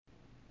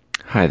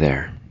Hi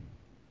there,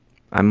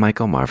 I'm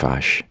Michael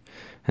Marvash,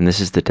 and this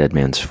is the Dead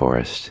Man's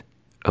Forest,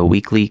 a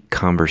weekly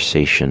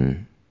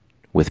conversation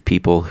with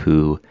people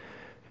who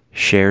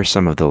share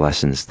some of the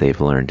lessons they've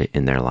learned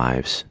in their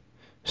lives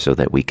so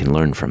that we can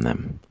learn from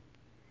them.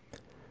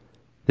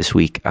 This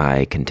week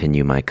I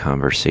continue my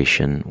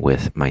conversation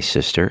with my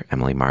sister,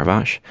 Emily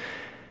Marvash,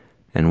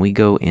 and we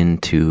go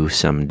into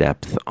some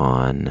depth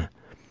on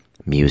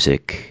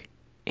music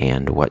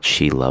and what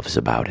she loves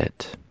about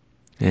it,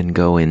 and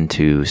go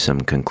into some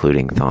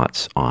concluding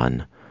thoughts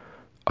on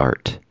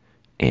art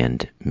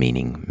and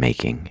meaning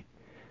making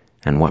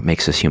and what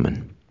makes us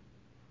human.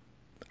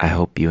 I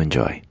hope you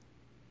enjoy.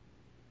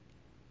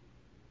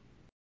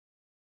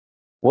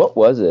 What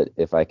was it,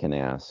 if I can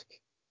ask,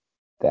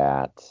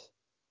 that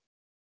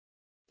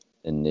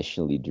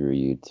initially drew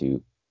you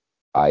to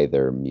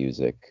either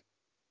music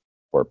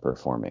or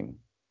performing?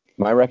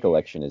 My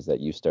recollection is that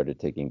you started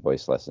taking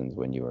voice lessons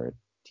when you were a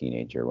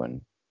teenager,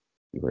 when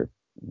you were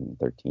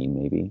 13,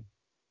 maybe.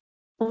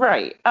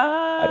 Right.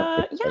 I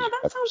don't think Yeah, you that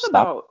ever sounds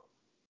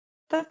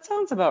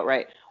stopped. about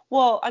right.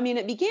 Well, I mean,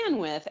 it began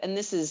with, and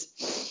this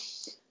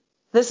is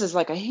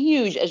like a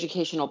huge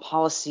educational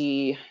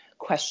policy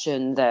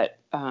question that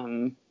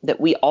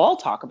we all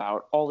talk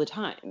about all the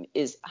time,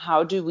 is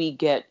how do we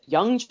get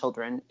young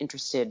children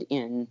interested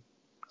in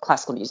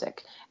classical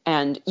music?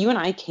 And you and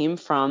I came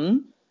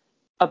from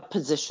a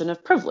position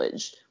of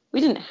privilege.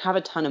 We didn't have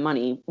a ton of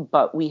money,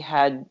 but we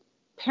had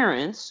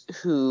parents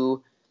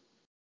who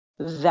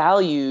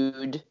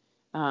valued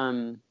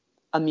a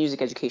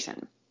music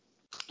education.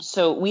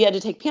 So we had to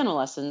take piano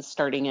lessons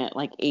starting at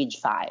like age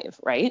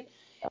 5, right?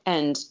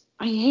 And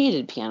I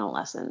hated piano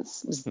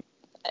lessons.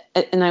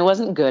 And I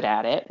wasn't good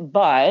at it.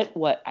 But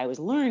what I was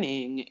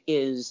learning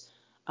is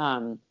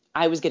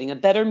I was getting a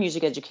better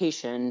music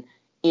education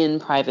in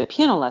private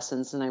piano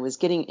lessons than I was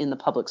getting in the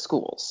public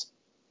schools.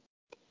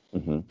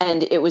 Mm-hmm.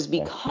 And it was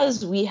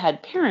because we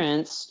had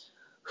parents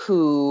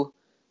who,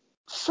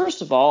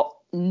 first of all,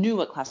 knew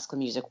what classical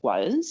music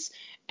was,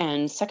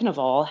 and second of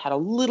all, had a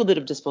little bit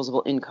of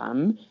disposable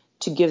income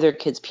to give their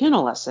kids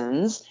piano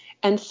lessons,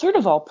 and third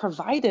of all,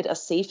 provided a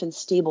safe and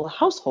stable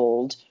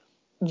household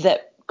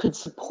that could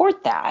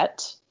support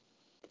that.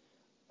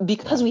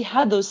 Because we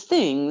had those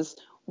things,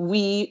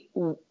 we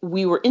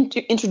were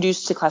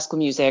introduced to classical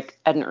music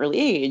at an early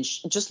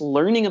age, just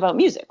learning about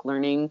music,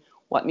 learning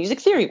what music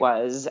theory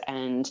was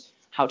and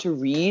how to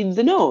read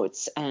the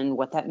notes and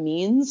what that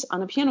means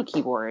on a piano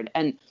keyboard.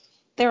 And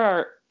there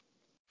are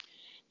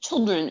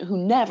children who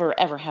never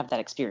ever have that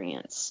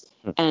experience,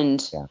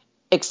 and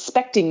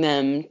expecting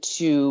them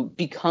to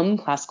become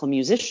classical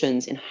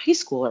musicians in high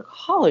school or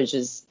college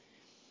is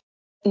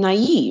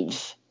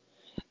naive.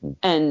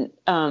 And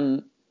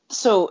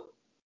so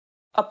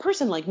a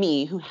person like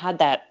me who had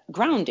that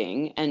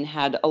grounding and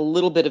had a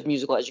little bit of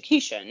musical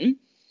education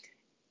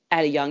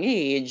at a young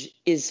age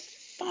is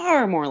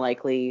far more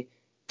likely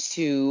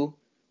to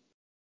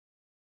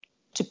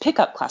pick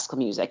up classical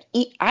music,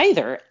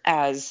 either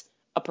as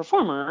a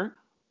performer,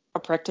 a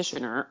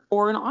practitioner,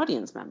 or an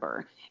audience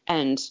member.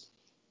 And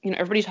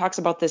everybody talks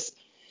about this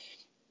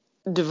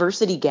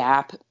diversity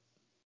gap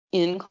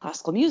in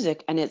classical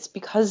music, and it's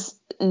because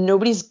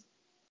nobody's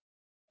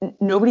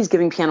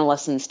giving piano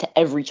lessons to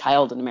every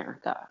child in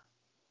America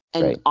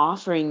and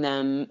offering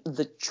them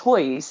the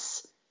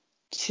choice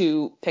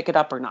to pick it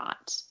up or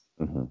not.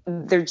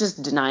 Mm-hmm. They're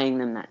just denying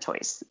them that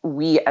choice.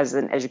 We, as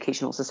an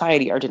educational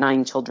society, are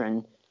denying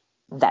children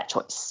that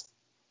choice.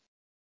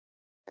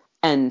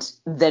 And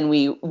then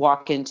we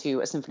walk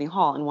into a symphony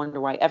hall and wonder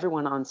why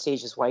everyone on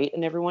stage is white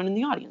and everyone in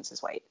the audience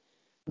is white.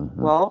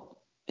 Mm-hmm. Well,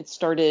 it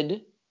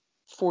started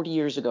 40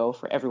 years ago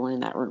for everyone in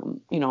that room,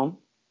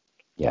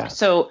 Yeah.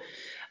 So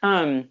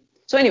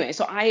anyway,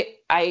 so I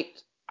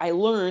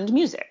learned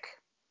music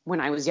when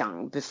I was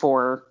young,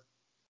 before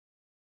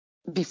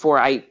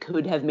I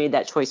could have made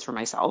that choice for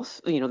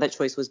myself. That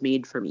choice was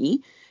made for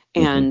me,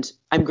 and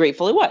I'm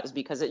grateful it was,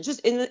 because it just,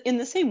 in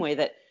the same way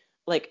that,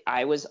 like,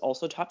 I was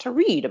also taught to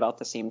read about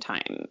the same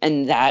time,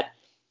 and that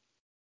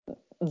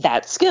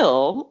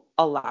skill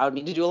allowed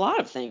me to do a lot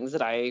of things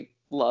that I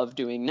love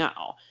doing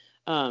now.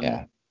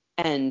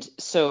 And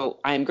so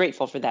I'm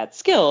grateful for that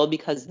skill,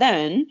 because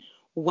then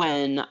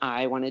when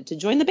I wanted to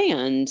join the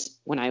band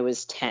when I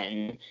was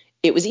 10,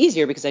 it was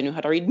easier because I knew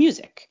how to read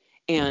music.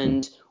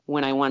 And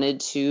when I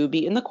wanted to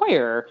be in the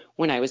choir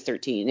when I was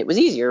 13, it was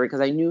easier because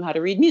I knew how to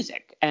read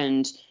music.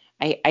 And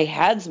I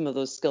had some of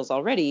those skills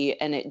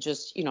already, and it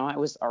just, I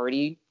was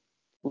already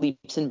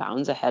leaps and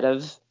bounds ahead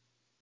of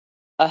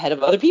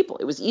other people.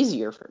 It was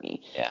easier for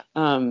me. Yeah.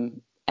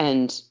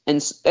 And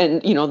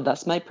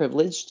thus my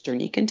privileged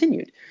journey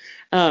continued.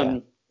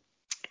 And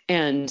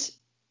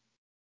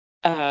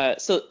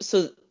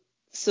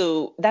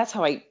so that's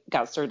how I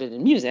got started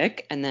in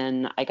music. And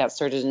then I got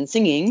started in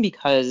singing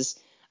because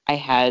I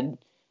had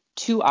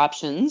 2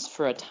 options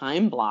for a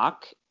time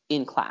block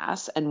in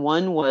class, and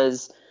one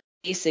was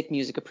basic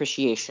music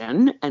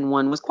appreciation and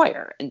one was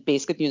choir. And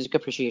basic music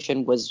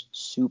appreciation was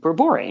super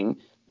boring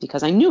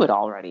because I knew it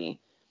already.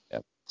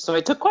 Yep. So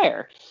I took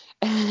choir,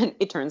 and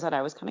it turns out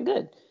I was kind of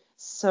good.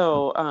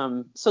 So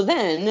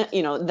then,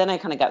 then I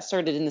kind of got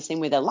started in the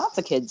same way that lots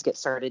of kids get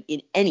started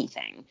in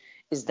anything,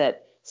 is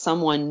that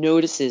someone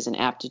notices an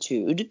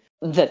aptitude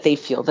that they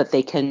feel that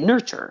they can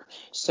nurture.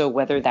 So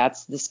whether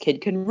that's this kid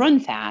can run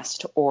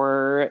fast,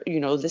 or,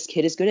 this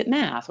kid is good at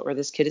math, or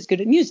this kid is good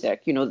at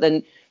music,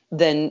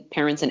 then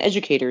parents and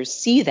educators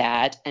see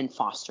that and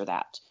foster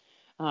that.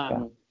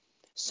 Yeah.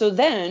 So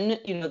then,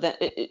 that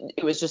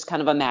it was just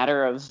kind of a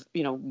matter of,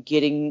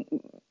 getting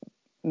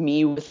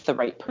me with the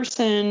right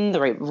person, the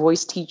right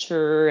voice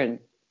teacher, and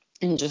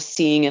just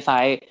seeing if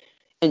I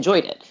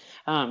enjoyed it.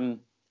 And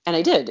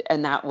I did.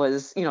 And that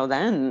was,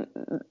 then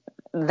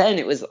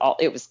it was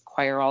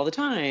choir all the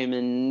time,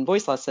 and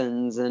voice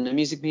lessons, and a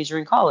music major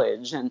in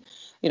college. And,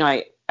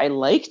 I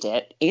liked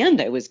it, and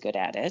I was good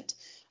at it.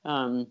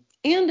 And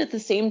at the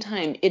same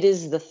time, it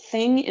is the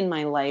thing in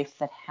my life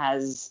that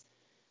has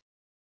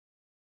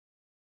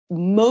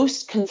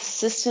most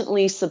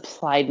consistently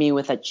supplied me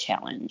with a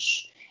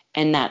challenge.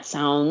 And that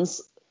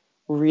sounds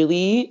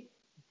really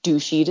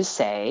douchey to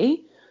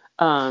say,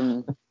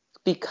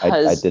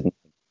 because I didn't.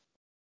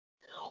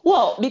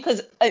 well,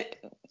 because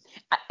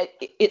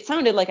it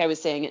sounded like I was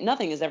saying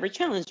nothing has ever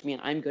challenged me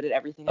and I'm good at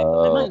everything I put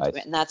my Oh, mind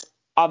to. And that's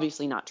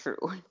obviously not true.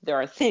 There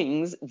are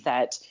things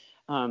that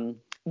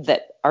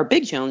are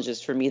big challenges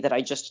for me that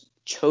I just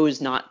chose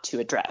not to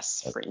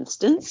address. For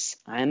instance,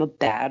 I'm a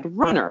bad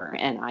runner,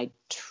 and I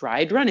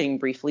tried running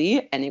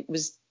briefly and it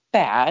was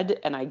bad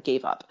and I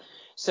gave up.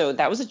 So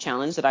that was a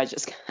challenge that I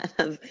just kind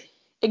of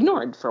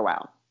ignored for a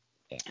while.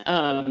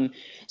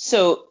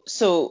 So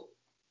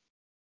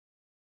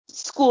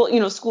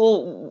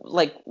school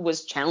like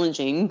was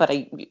challenging, but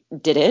I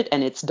did it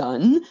and it's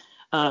done.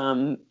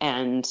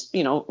 And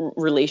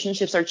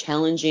relationships are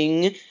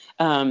challenging.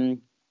 But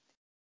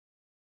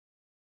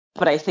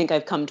I think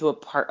I've come to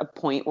a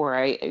point where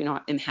I,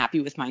 am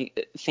happy with my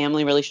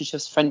family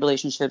relationships, friend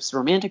relationships,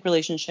 romantic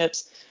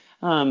relationships.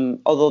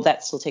 Although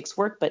that still takes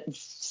work, but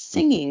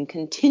singing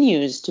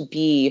continues to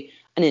be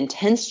an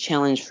intense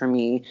challenge for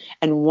me,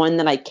 and one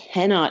that I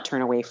cannot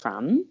turn away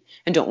from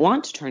and don't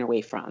want to turn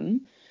away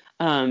from.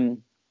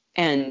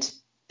 And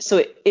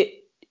so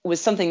it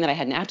was something that I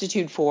had an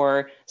aptitude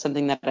for,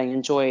 something that I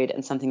enjoyed,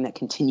 and something that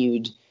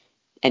continued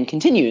and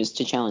continues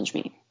to challenge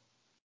me.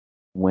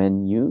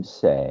 When you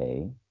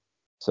say,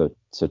 so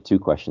two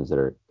questions that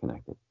are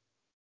connected.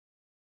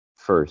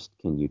 First,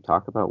 can you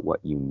talk about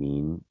what you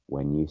mean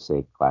when you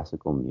say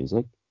classical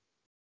music?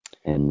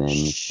 And then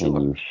Sure.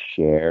 Can you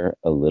share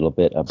a little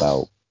bit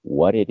about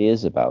what it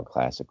is about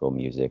classical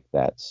music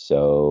that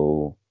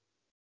so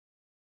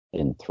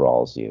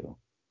enthralls you?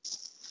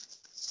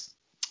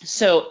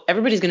 So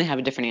everybody's going to have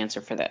a different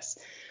answer for this.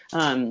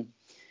 The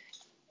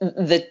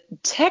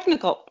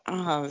technical,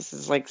 this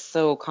is like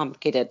so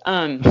complicated.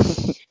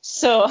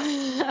 So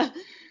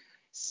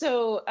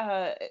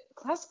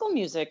classical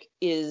music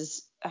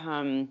is,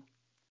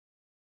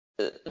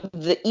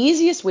 the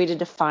easiest way to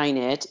define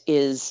it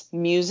is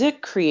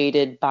music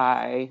created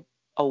by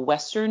a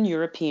Western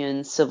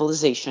European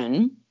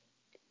civilization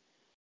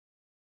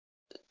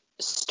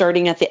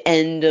starting at the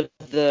end of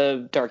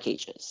the Dark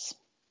Ages.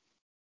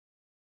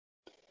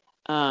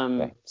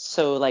 Okay.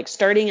 So like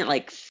starting at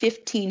like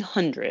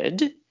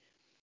 1500,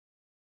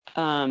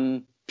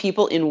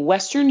 people in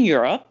Western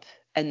Europe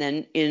and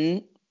then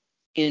in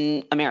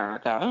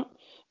America,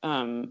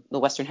 the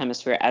Western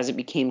Hemisphere, as it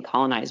became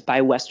colonized by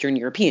Western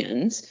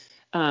Europeans,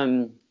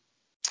 have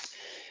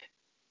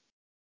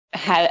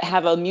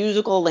a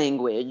musical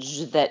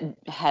language that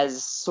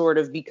has sort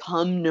of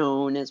become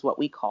known as what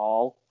we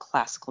call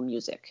classical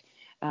music.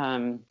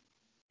 And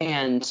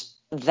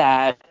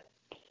that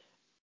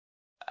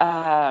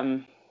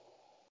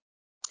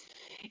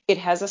it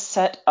has a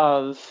set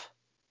of,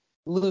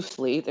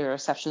 loosely, there are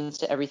exceptions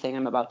to everything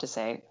I'm about to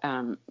say.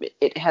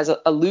 It has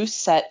a loose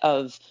set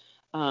of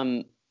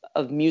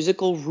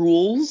musical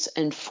rules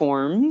and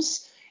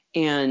forms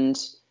and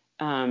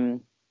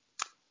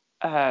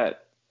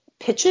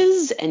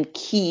pitches and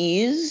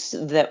keys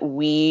that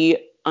we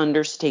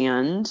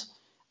understand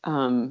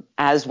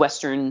as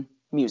Western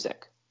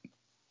music.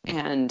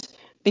 And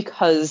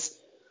because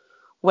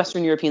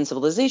Western European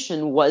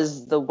civilization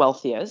was the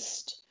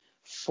wealthiest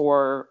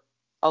for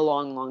a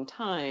long, long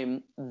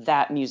time,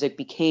 that music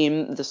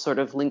became the sort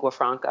of lingua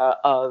franca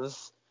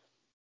of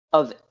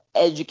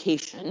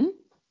education,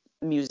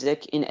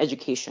 music in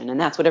education, and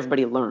that's what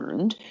everybody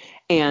learned.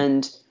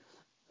 And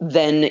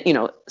then,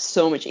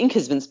 so much ink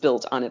has been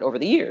spilt on it over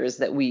the years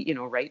that we,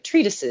 write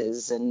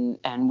treatises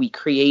and we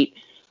create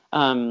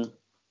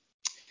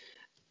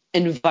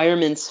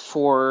environments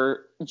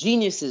for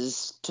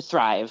geniuses to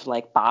thrive,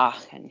 like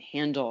Bach and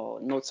Handel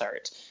and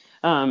Mozart.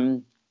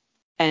 And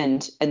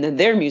then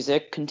their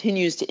music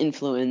continues to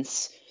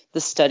influence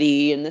the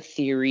study and the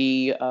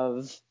theory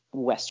of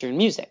Western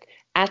music.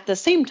 At the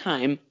same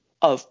time,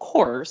 of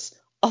course,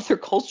 other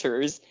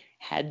cultures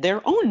had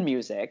their own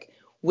music,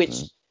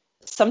 which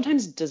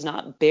sometimes does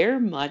not bear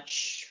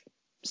much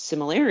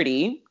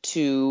similarity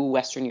to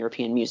Western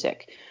European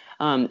music.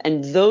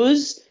 And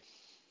those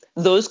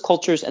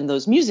cultures and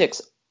those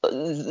musics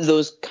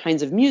those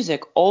kinds of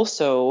music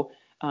also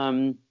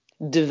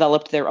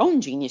developed their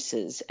own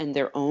geniuses and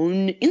their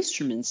own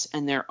instruments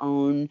and their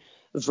own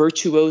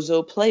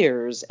virtuoso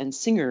players and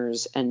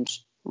singers and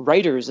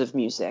writers of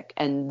music.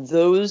 And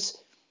those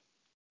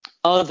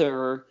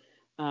other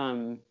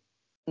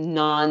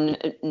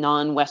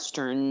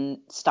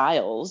non-Western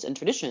styles and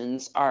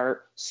traditions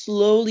are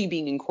slowly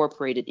being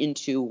incorporated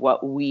into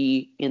what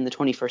we in the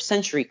 21st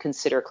century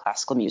consider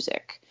classical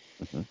music.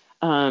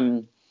 Mm-hmm.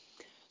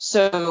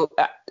 So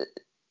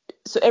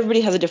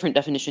everybody has a different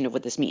definition of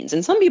what this means.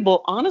 And some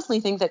people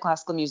honestly think that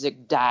classical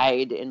music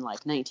died in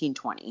like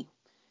 1920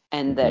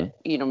 and that,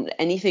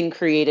 anything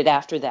created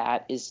after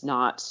that is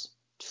not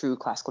true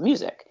classical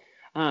music.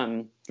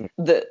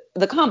 The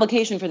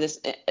complication for this,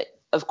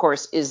 of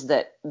course, is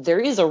that there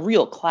is a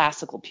real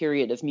classical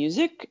period of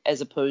music as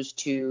opposed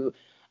to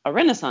a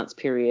Renaissance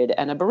period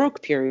and a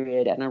Baroque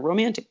period and a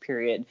Romantic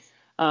period.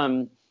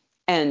 And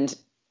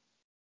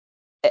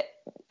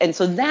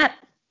so that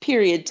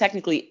period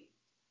technically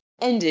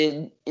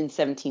ended in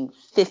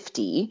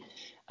 1750,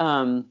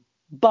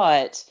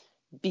 but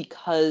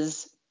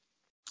because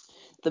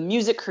the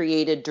music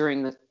created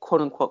during the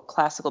quote-unquote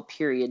classical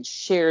period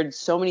shared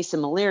so many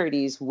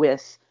similarities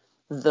with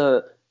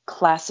the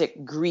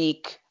classic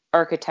Greek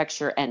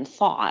architecture and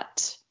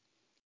thought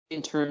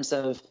in terms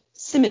of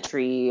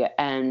symmetry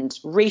and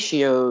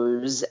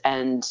ratios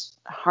and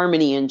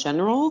harmony in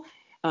general,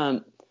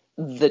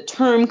 the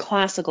term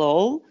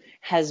classical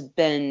has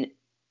been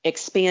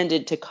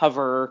expanded to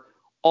cover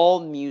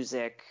all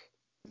music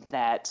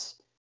that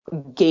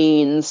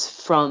gains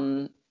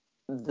from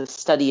the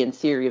study and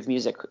theory of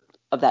music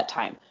of that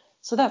time.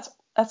 So that's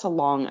a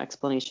long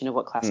explanation of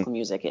what classical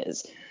music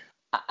is.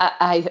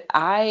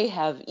 I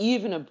have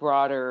even a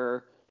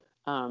broader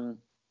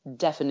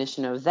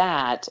definition of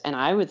that, and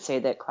I would say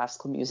that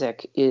classical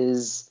music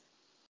is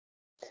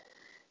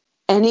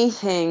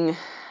anything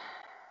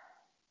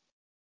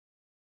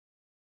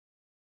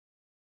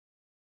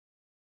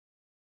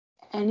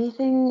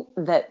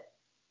that,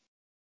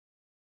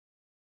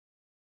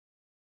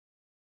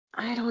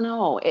 I don't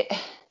know.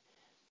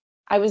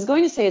 I was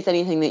going to say it's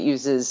anything that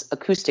uses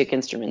acoustic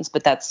instruments,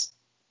 but that's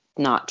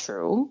not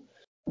true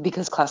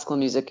because classical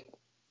music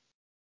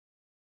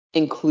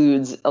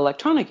includes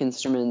electronic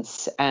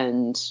instruments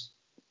and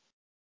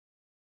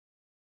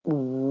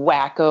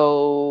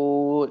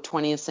wacko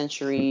 20th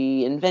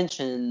century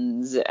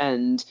inventions.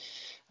 And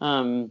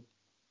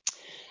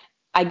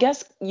I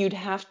guess you'd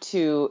have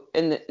to,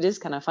 and it is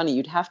kind of funny,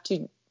 you'd have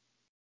to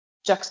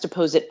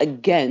juxtapose it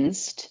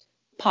against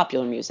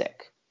popular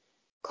music.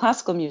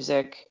 Classical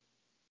music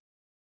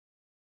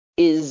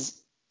is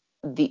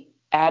the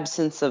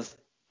absence of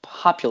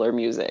popular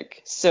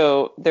music.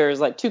 So there's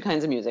like two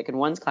kinds of music, and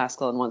one's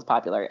classical and one's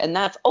popular. And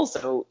that's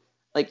also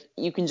like,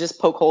 you can just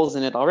poke holes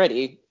in it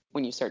already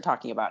when you start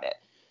talking about it.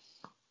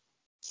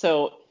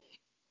 So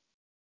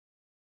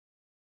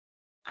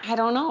I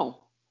don't know.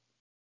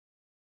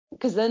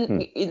 Because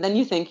then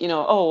you think,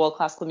 oh, well,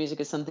 classical music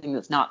is something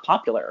that's not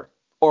popular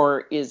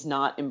or is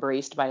not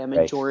embraced by a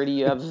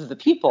majority of the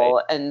people.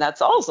 Right. And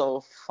that's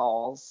also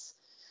false.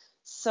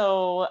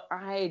 So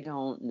I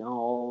don't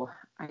know.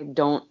 And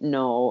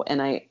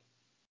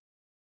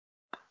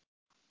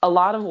a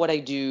lot of what I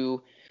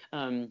do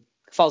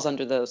falls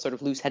under the sort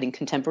of loose heading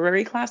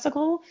contemporary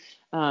classical,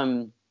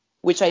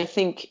 which I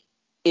think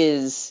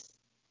it's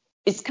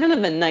kind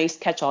of a nice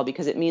catch-all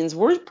because it means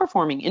we're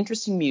performing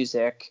interesting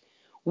music.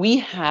 We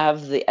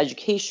have the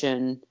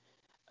education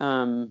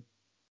and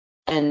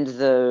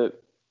the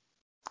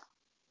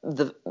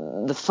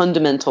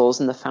fundamentals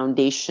and the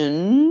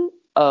foundation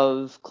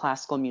of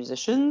classical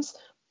musicians,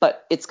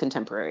 but it's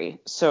contemporary,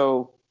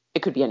 so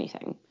it could be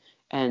anything.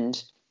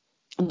 And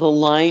the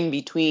line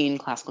between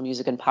classical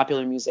music and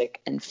popular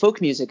music and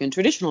folk music and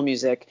traditional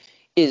music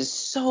is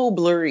so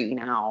blurry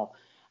now.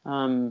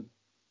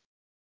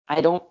 I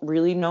don't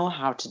really know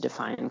how to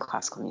define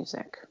classical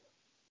music.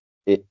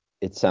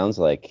 It sounds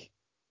like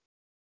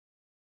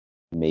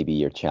maybe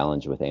your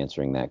challenge with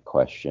answering that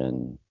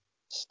question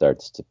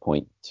starts to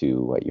point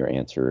to what your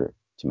answer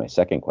to my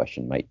second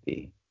question might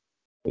be,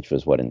 which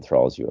was what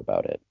enthralls you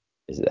about it.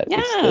 Is that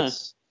it's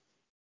this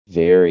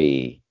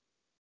very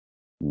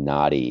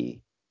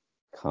knotty,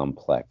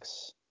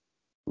 complex,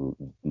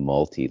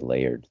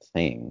 multi-layered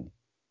thing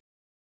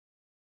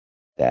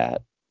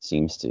that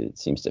seems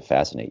to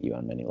fascinate you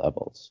on many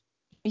levels.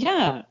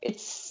 Yeah,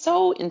 it's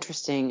so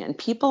interesting, and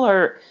people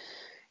are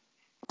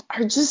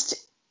just,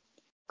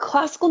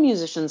 classical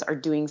musicians are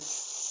doing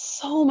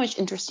so much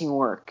interesting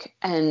work,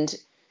 and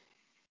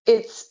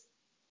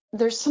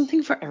there's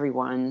something for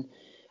everyone.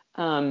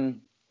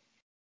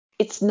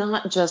 It's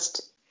not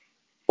just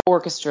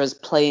orchestras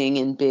playing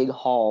in big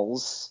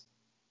halls,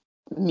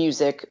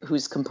 music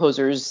whose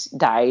composers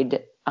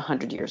died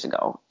 100 years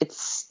ago.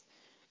 It's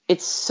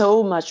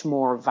so much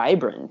more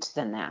vibrant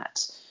than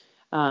that.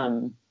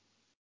 And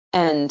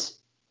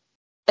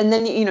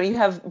then you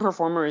have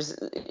performers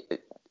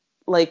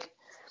like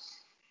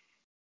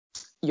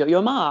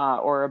Yo-Yo Ma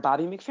or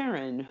Bobby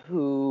McFerrin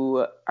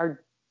who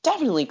are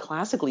definitely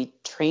classically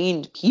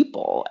trained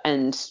people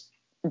and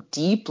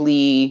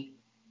deeply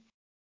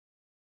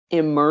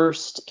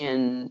immersed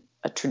in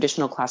a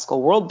traditional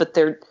classical world, but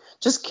they're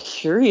just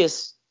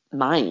curious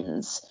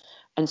minds.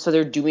 And so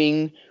they're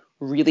doing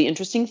really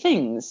interesting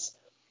things.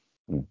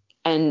 Mm.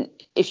 And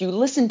if you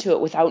listen to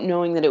it without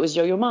knowing that it was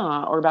Yo-Yo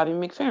Ma or Bobby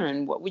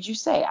McFerrin, what would you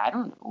say? I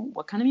don't know.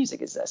 What kind of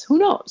music is this? Who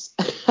knows?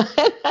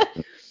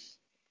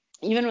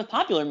 Even with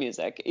popular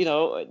music,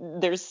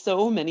 there's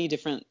so many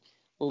different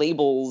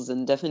labels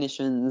and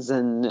definitions,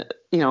 and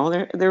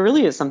there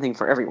really is something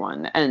for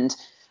everyone.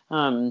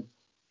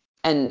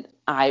 And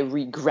I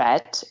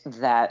regret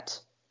that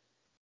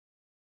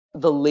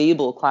the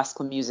label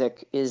classical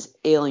music is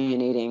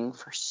alienating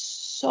for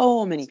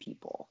so many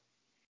people,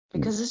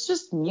 because it's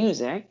just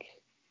music.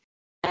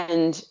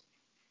 And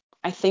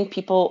I think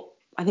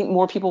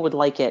more people would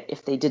like it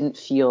if they didn't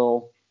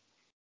feel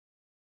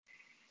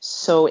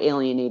so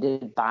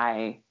alienated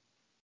by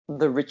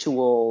the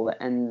ritual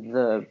and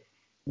the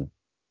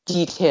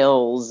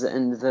details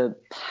and the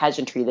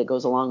pageantry that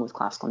goes along with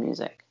classical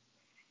music.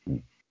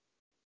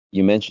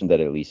 You mentioned that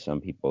at least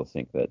some people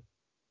think that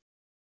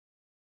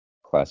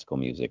classical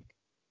music,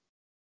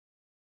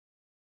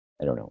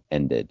 I don't know,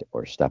 ended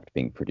or stopped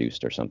being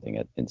produced or something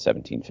in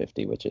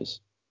 1750, which is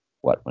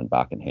when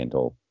Bach and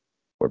Handel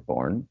were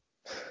born.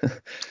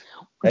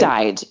 Right?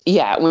 Died.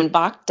 Yeah, when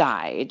Bach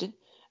died.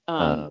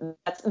 Uh,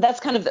 That's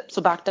kind of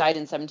so Bach died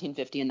in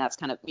 1750, and that's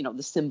kind of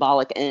the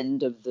symbolic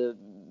end of the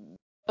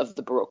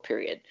Baroque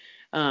period.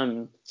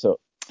 so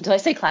Did I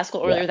say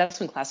classical earlier? yeah. That's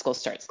when classical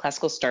starts.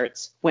 Classical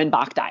starts when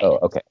Bach died. Oh,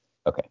 okay.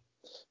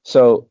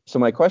 So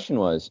my question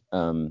was,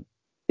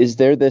 is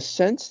there this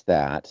sense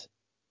that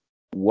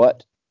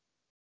what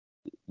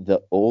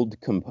the old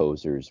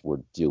composers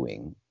were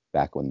doing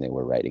back when they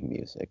were writing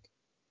music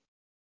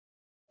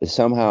is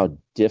somehow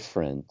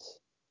different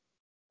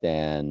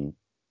than,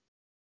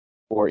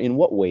 or in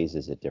what ways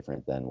is it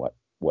different than what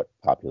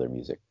popular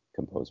music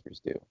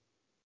composers do?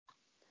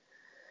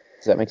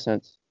 Does that make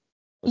sense?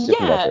 What's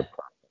different about Yeah. their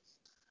process?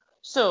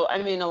 So,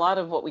 I mean, a lot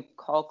of what we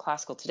call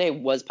classical today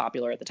was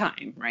popular at the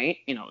time, right?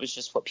 It was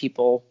just what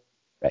people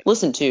Right.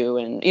 listened to.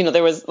 And,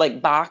 there was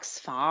like Bach's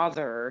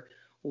father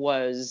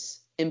was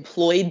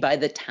employed by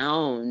the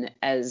town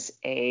as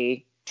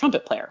a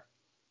trumpet player.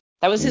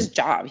 That was his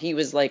job. He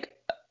was like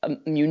a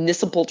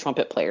municipal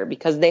trumpet player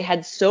because they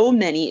had so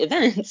many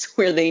events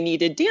where they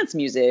needed dance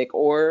music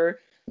or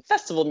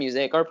festival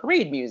music or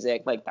parade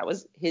music. Like that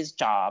was his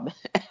job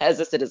as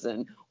a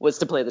citizen, was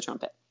to play the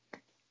trumpet.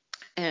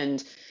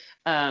 And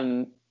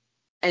um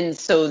and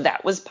so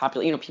that was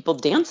popular. People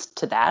danced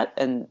to that,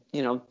 and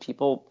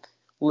people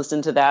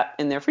listened to that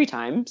in their free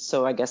time.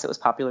 So I guess it was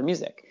popular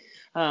music.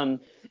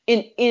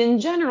 In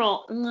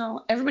general,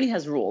 well, everybody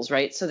has rules,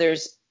 right? So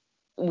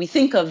we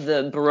think of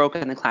the Baroque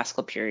and the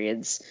classical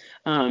periods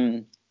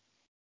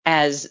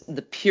as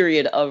the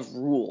period of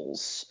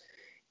rules,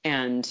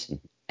 and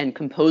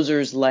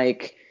composers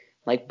like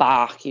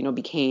Bach,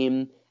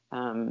 became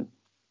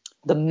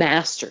the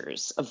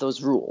masters of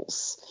those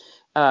rules.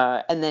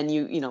 And then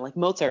like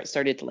Mozart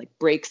started to like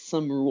break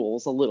some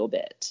rules a little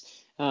bit,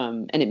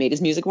 and it made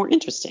his music more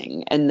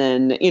interesting. And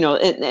then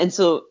and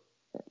so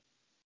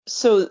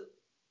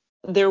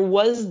there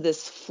was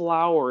this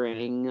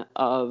flowering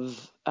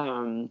of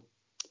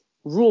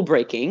rule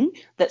breaking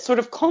that sort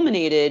of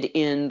culminated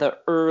in the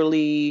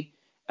early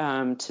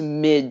to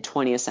mid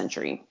 20th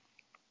century.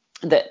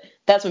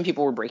 That's when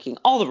people were breaking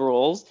all the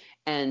rules,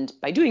 and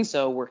by doing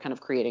so, we're kind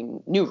of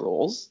creating new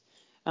rules.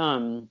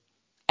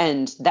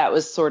 And that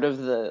was sort of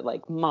the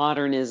like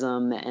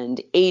modernism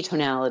and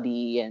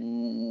atonality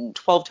and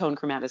 12-tone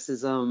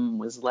chromaticism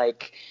was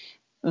like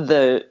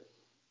the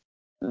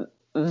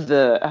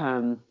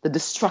the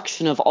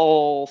destruction of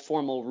all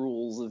formal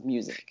rules of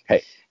music.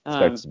 Right. It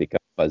starts to become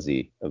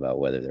fuzzy about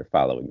whether they're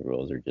following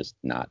rules or just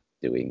not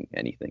doing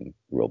anything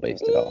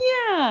rule-based at all.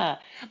 Yeah,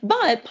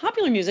 but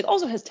popular music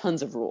also has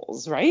tons of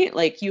rules, right?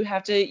 Like you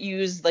have to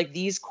use like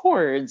these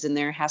chords, and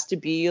there has to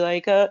be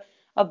like a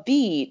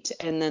beat,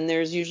 and then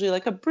there's usually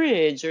like a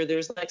bridge, or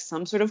there's like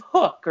some sort of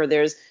hook, or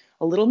there's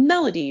a little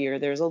melody, or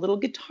there's a little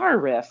guitar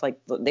riff. Like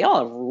they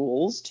all have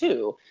rules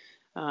too.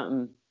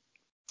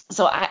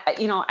 So I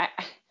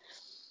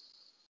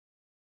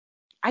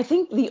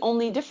think the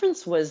only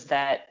difference was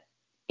that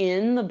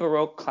in the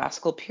Baroque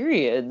classical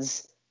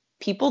periods,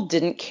 people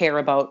didn't care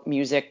about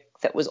music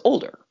that was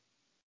older.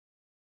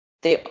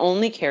 They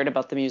only cared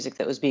about the music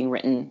that was being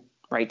written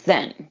right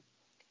then.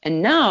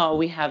 And now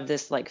we have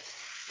this like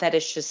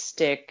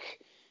fetishistic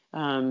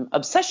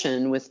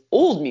obsession with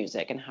old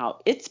music and how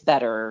it's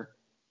better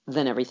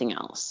than everything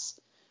else.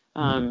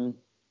 And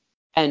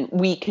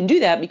we can do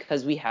that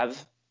because we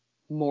have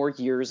more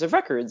years of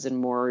records and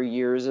more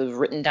years of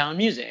written down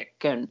music.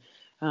 And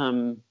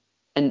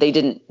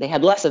they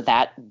had less of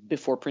that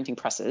before printing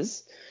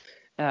presses.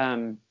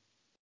 Um,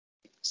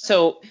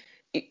 so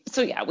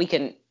yeah, we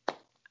can.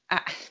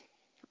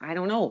 I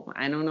don't know.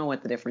 I don't know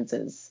what the difference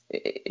is.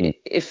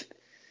 If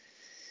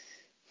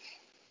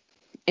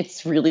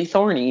it's really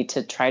thorny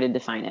to try to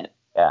define it.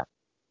 Yeah.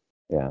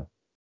 Yeah.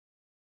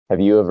 Have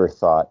you ever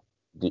thought,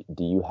 do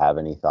you have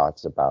any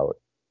thoughts about,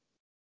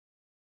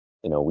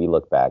 we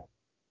look back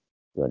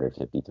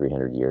 250,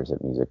 300 years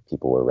at music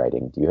people were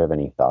writing. Do you have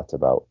any thoughts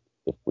about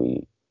if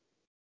we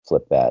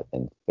flip that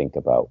and think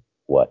about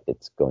what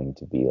it's going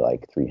to be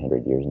like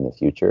 300 years in the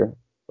future,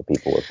 what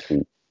people will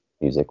treat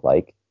music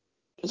like?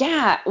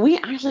 Yeah, we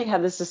actually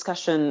had this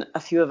discussion,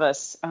 a few of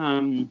us,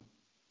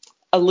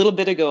 a little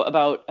bit ago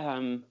about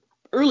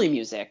early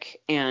music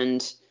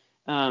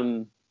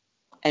um,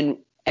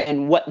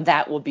 and what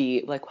that will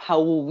be like, how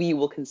we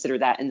will consider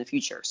that in the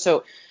future.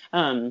 So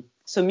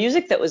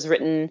music that was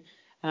written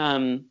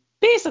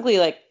basically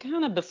like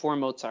kind of before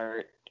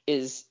Mozart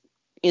is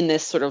in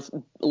this sort of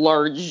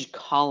large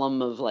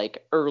column of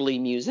like early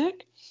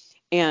music.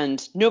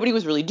 And nobody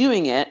was really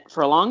doing it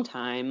for a long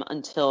time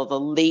until the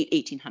late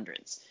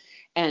 1800s.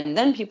 And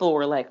then people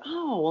were like,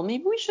 oh, well,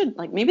 maybe we should,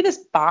 like, maybe this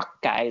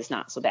Bach guy is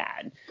not so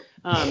bad.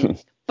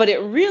 But it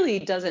really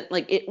doesn't,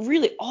 like, it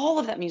really, all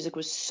of that music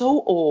was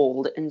so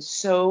old and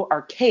so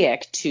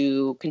archaic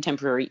to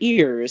contemporary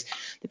ears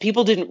that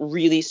people didn't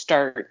really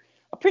start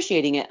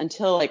appreciating it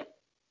until, like,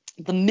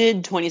 the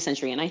mid 20th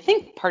century. And I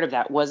think part of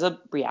that was a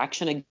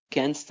reaction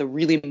against the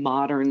really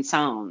modern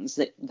sounds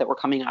that were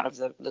coming out of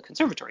the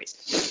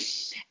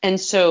conservatories. And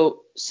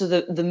so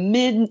the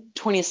mid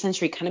 20th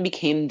century kind of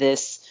became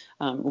this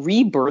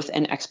rebirth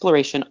and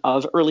exploration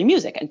of early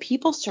music. And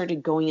people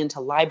started going into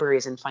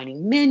libraries and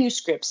finding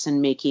manuscripts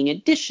and making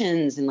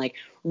editions and like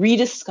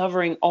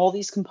rediscovering all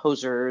these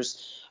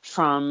composers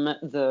from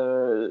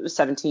the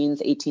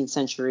 17th, 18th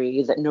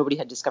century that nobody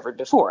had discovered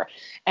before.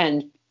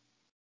 And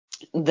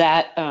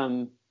that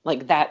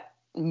that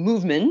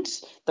movement,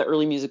 the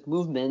early music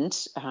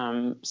movement,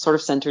 sort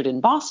of centered in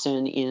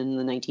Boston in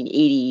the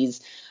 1980s,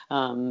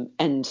 and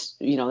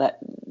that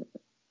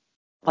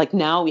like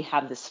now we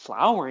have this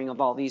flowering of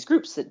all these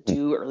groups that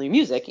do early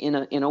music in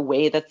a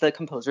way that the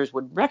composers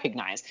would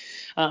recognize.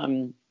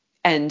 And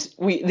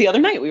the other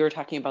night we were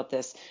talking about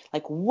this,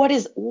 like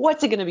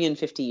what's it going to be in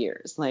 50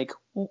 years? Like,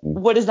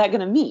 what is that going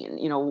to mean?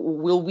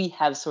 Will we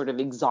have sort of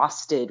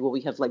exhausted, will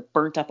we have like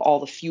burnt up all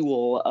the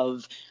fuel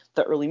of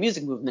the early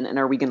music movement, and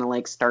are we going to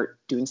like start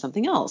doing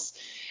something else?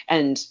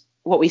 And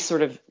what we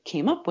sort of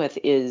came up with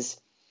is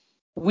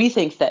we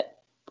think that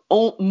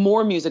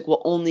more music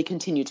will only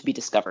continue to be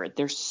discovered.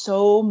 There's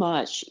so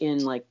much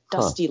in like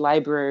dusty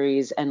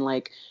libraries and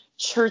like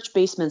church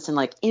basements and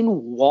like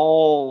in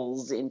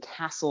walls in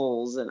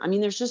castles, and I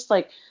mean there's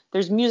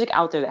music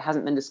out there that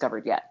hasn't been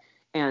discovered yet.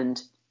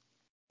 And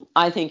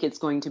I think it's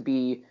going to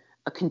be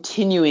a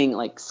continuing,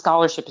 like,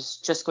 scholarship is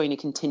just going to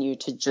continue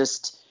to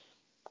just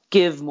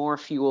give more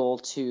fuel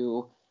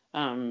to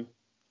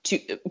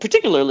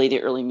particularly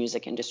the early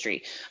music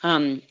industry.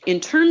 In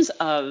terms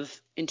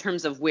of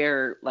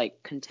where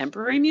like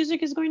contemporary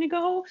music is going to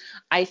go,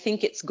 I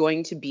think it's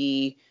going to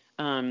be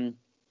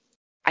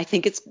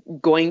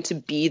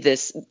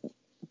this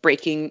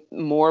breaking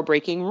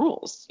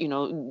rules,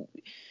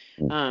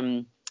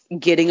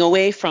 getting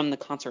away from the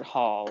concert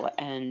hall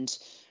and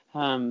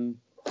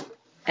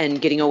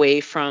getting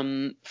away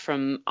from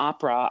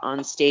opera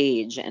on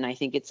stage. And I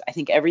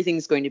think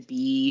everything's going to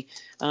be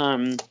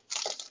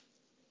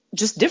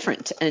just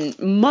different and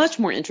much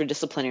more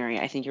interdisciplinary.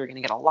 I think you're going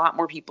to get a lot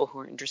more people who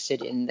are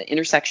interested in the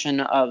intersection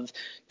of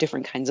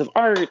different kinds of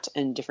art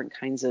and different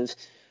kinds of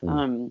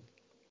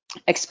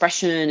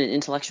expression and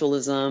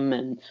intellectualism.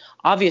 And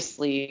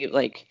obviously,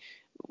 like,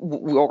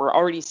 what we're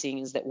already seeing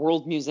is that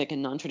world music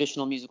and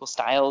non-traditional musical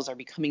styles are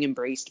becoming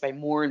embraced by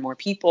more and more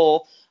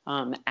people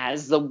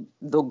as the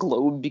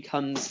globe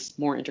becomes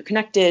more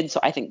interconnected. So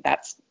I think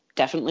that's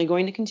definitely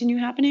going to continue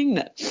happening.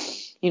 That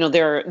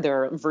there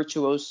are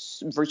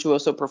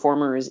virtuoso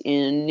performers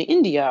in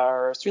India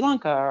or Sri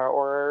Lanka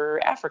or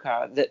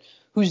Africa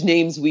whose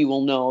names we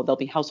will know. They'll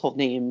be household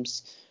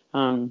names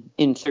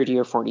in 30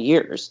 or 40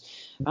 years.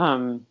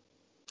 And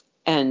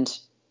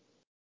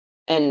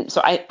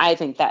so I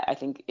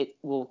think it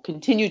will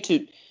continue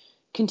to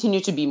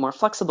be more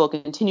flexible,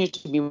 continue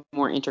to be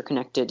more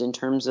interconnected in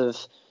terms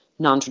of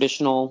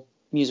non-traditional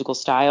musical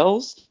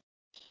styles,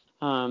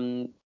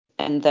 and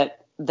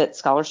that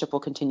scholarship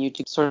will continue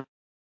to sort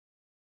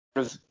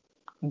of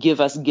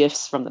give us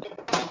gifts from the.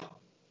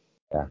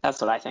 Yeah.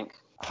 That's what I think.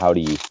 How do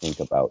you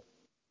think about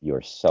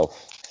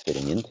yourself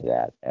fitting into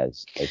that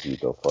as you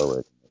go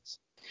forward?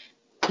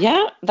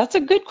 Yeah, that's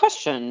a good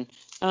question.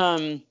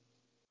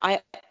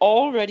 I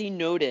already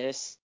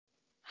notice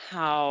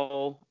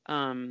how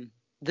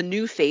the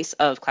new face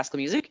of classical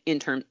music,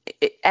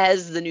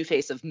 as the new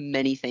face of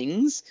many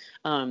things,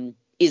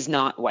 is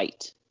not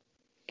white.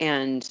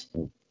 And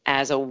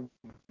as a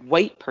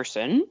white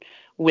person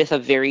with a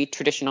very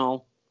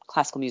traditional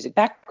classical music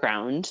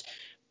background,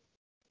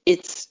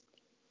 it's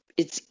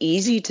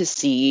easy to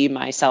see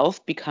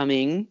myself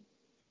becoming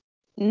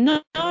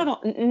not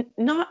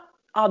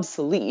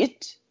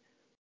obsolete,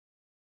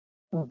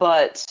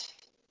 but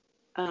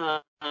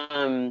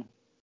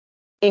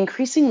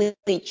increasingly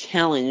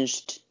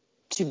challenged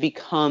to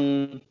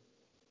become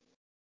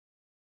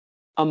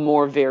a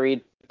more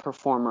varied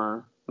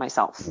performer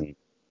myself.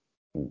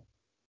 Mm-hmm.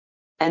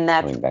 And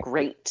that's Coming back to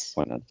great.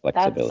 point on That's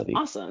flexibility.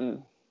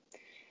 awesome.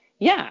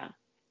 Yeah.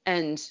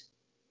 And,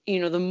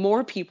 the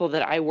more people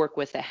that I work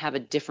with that have a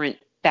different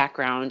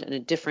background and a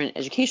different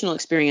educational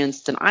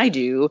experience than I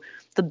do,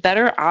 the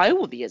better I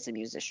will be as a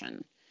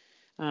musician.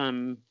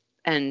 And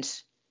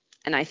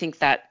I think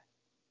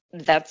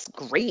that's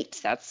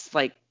great. That's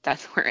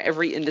where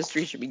every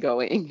industry should be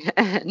going.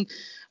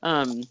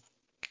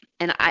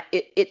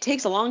 It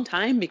takes a long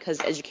time because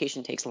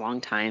education takes a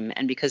long time,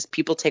 and because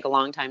people take a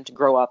long time to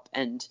grow up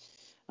and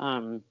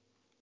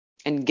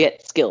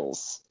get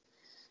skills.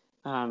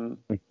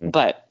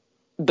 But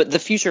the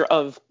future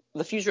of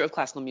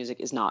classical music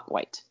is not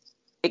white.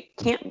 It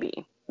can't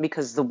be,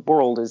 because the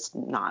world is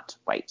not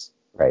white.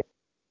 Right.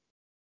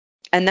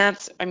 And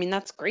that's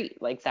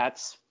great. Like,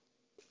 that's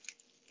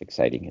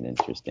Exciting and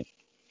interesting.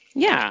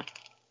 Yeah.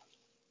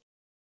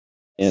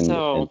 And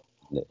So,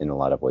 in a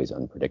lot of ways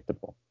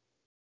unpredictable.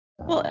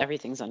 well,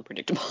 everything's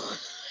unpredictable.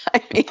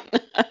 I mean,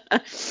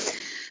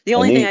 the I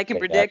only knew thing you'd I can say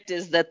that. predict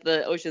is that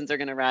the oceans are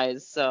going to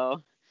rise.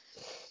 So,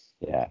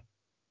 Yeah.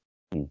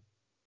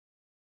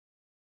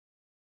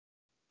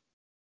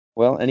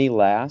 Well, any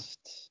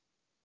last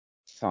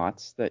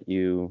thoughts that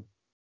you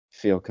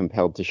feel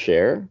compelled to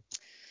share?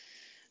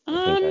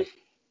 I think I've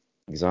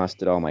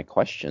exhausted all my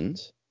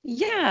questions.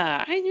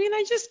 yeah, I mean,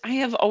 I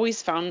have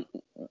always found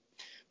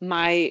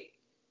my,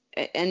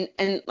 and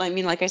I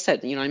mean, like I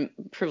said, I'm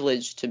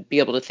privileged to be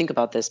able to think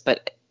about this,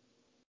 but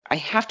I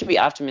have to be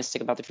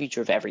optimistic about the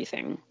future of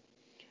everything.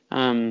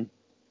 And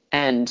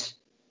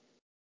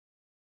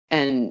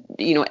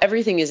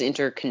everything is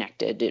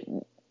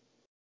interconnected.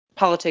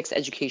 Politics,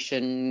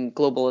 education,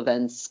 global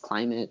events,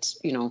 climate,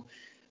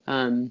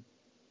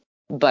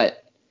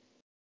 but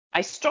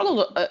I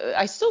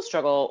still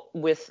struggle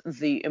with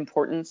the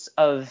importance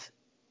of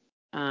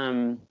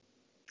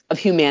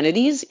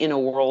humanities in a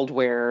world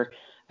where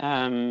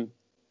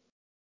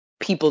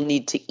people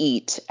need to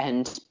eat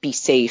and be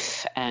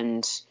safe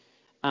and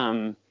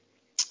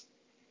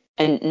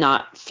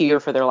not fear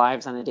for their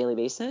lives on a daily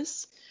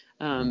basis.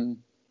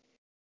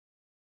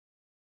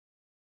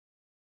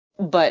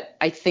 But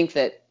I think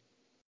that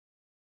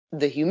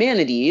the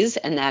humanities,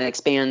 and that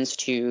expands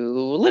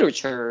to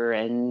literature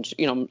and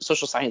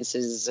social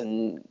sciences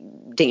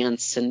and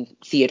dance and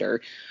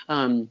theater,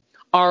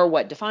 are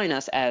what define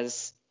us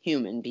as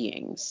human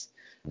beings.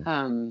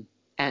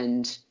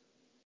 And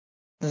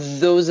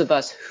those of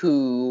us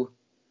who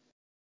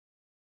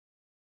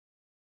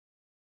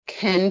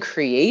can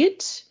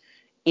create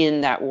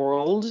in that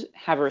world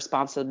have a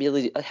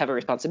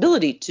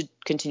responsibility to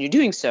continue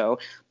doing so,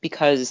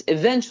 because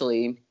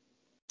eventually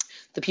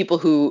the people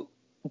who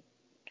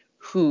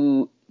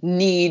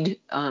need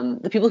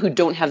the people who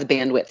don't have the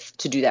bandwidth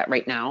to do that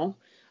right now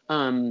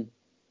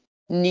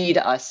need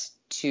us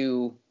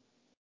to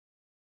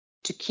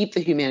keep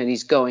the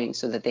humanities going,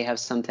 so that they have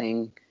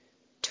something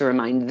to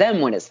remind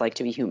them what it's like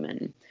to be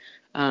human.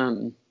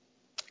 And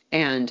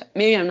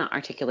maybe I'm not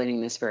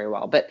articulating this very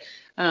well, but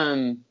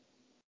the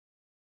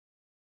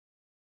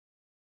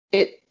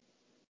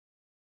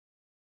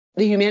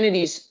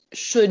humanities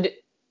should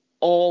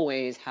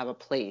always have a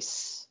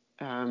place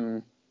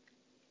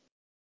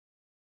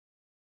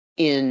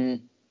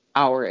in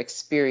our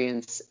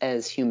experience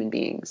as human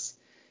beings.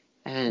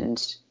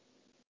 And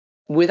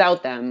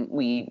without them,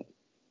 we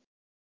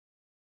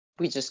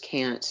just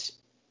can't.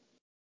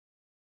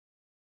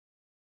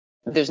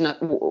 There's not,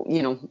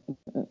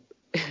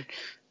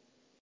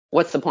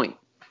 what's the point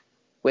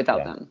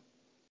without them?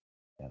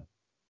 Yeah.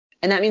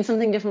 And that means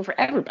something different for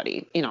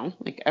everybody.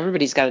 Like,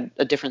 everybody's got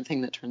a different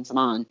thing that turns them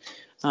on.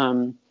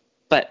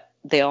 But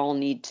they all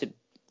need to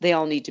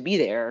be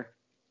there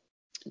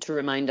to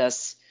remind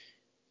us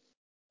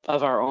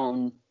of our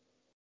own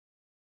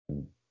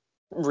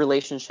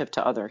relationship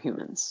to other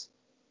humans.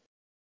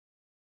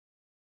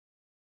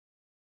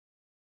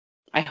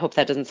 I hope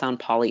that doesn't sound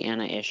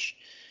Pollyanna-ish,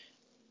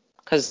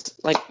 because,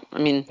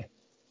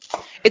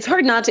 it's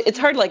hard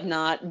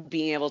not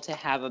being able to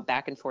have a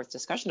back and forth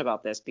discussion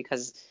about this,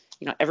 because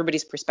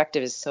everybody's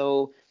perspective is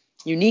so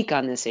unique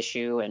on this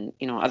issue, and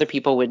other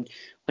people would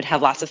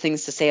have lots of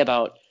things to say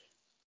about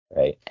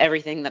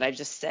everything that I've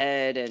just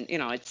said, and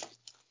it's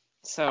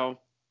so.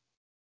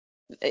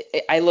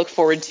 I look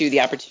forward to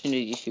the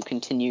opportunity to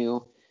continue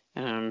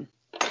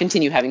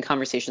having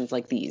conversations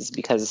like these,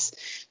 because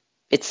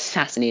it's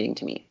fascinating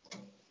to me.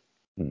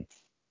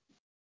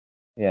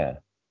 Yeah.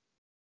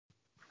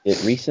 It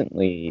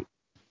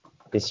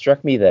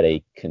struck me that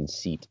a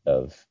conceit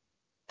of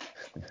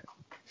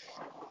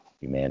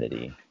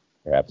humanity,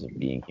 perhaps of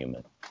being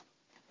human,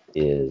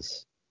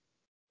 is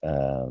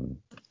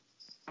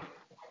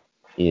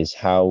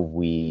how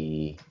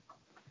we,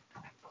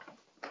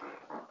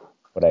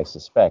 what I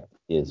suspect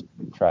is,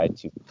 try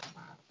to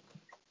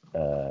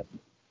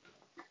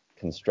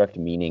construct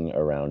meaning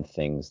around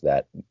things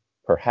that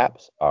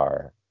perhaps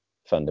are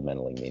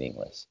fundamentally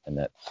meaningless, and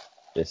that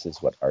this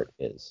is what art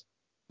is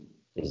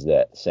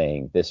that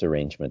saying this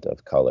arrangement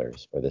of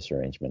colors, or this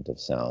arrangement of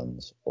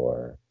sounds,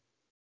 or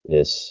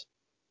this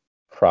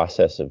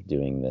process of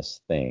doing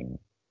this thing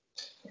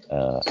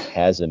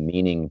has a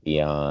meaning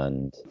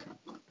beyond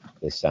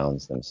the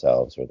sounds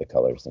themselves or the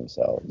colors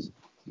themselves,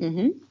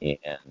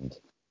 and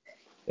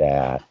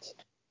that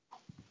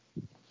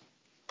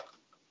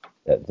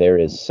there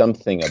is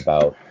something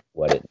about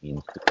what it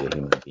means to be a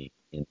human being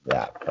in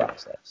that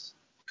process.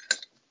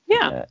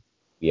 Yeah. That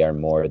we are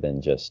more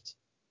than just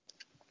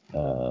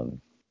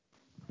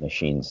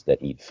machines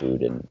that eat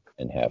food and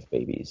have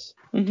babies.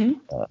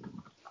 And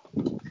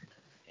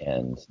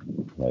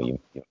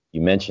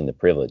you mentioned the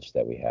privilege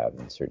that we have,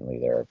 and certainly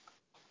there are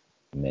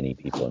many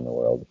people in the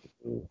world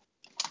who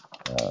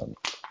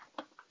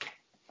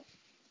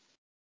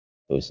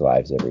whose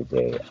lives every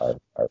day are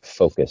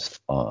focused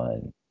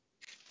on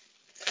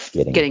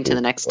getting to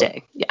the next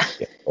day. Yeah.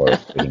 Or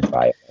getting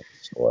violence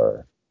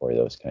or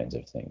those kinds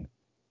of things.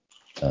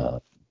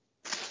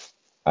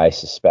 I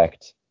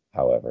suspect,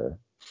 however,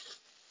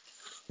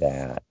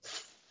 that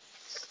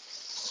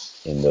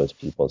in those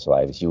people's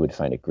lives you would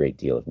find a great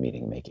deal of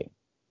meaning making.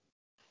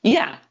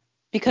 Yeah,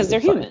 because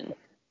they're human.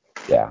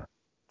 Yeah.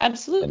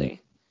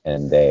 Absolutely.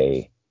 And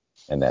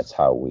that's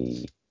how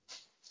we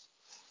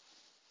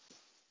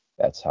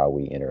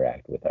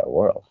interact with our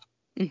world.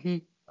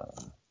 I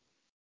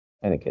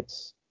think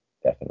it's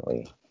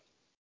definitely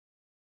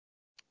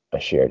a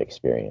shared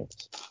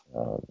experience,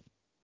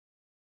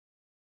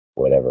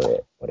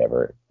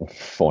 whatever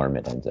form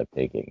it ends up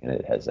taking, and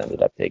it has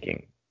ended up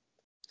taking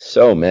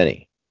so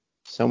many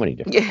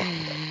different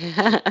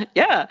forms.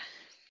 Yeah.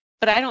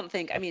 But I don't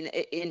think, I mean,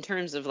 in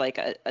terms of like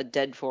a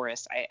dead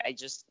forest, I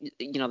just,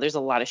 there's a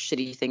lot of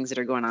shitty things that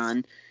are going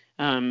on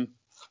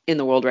in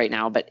the world right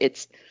now, but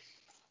it's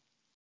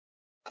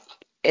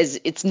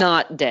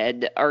not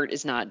dead. Art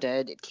is not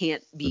dead. It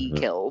can't be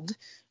killed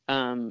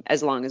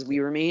as long as we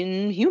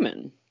remain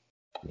human.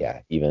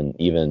 Yeah, even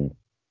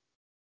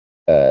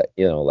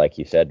like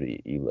you said,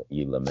 you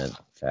lament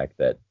the fact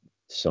that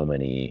so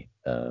many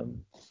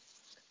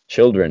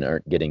children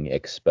aren't getting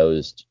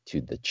exposed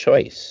to the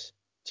choice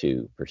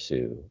to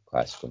pursue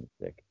classical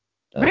music.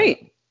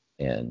 Right.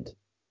 And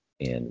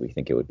we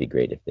think it would be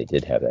great if they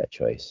did have that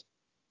choice.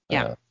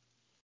 Yeah.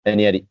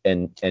 And yet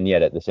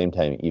at the same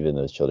time, even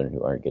those children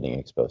who aren't getting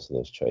exposed to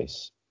those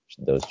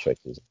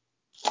choices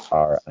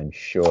are, I'm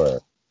sure,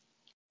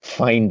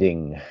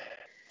 finding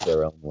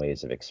their own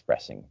ways of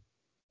expressing.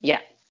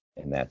 Yeah.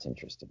 And that's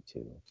interesting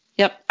too.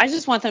 Yep. I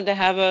just want them to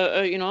have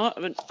a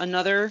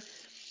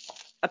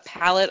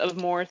palette of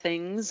more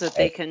things that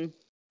they can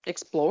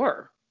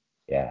explore.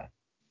 Yeah.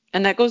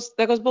 And that goes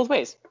both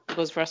ways. It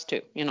goes for us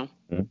too,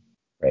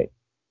 Right.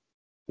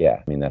 Yeah.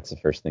 I mean, that's the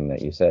first thing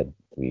that you said.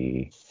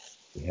 We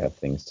have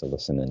things to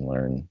listen and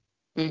learn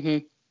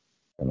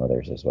from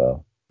others as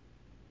well.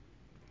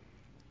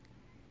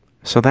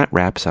 So that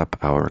wraps up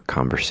our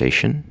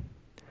conversation.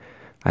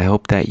 I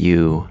hope that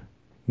you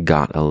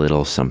got a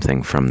little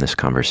something from this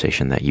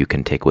conversation that you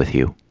can take with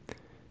you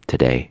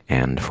today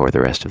and for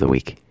the rest of the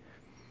week.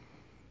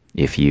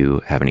 If you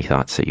have any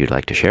thoughts that you'd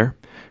like to share,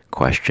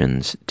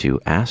 questions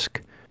to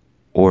ask,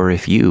 or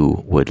if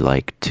you would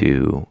like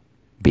to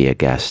be a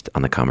guest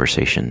on the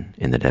conversation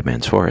in the Dead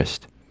Man's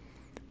Forest,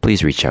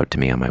 please reach out to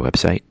me on my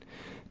website,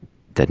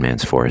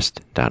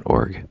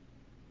 deadmansforest.org.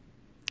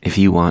 If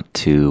you want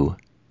to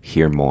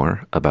hear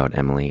more about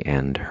Emily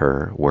and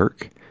her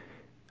work,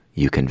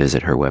 you can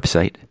visit her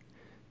website,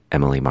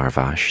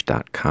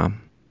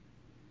 emilymarvash.com,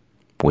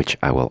 which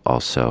I will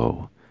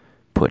also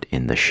put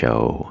in the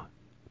show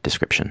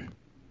description.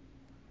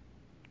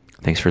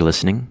 Thanks for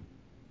listening,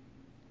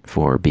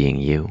 for being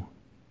you,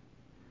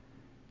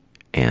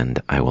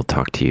 and I will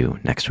talk to you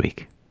next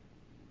week.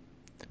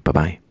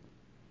 Bye-bye.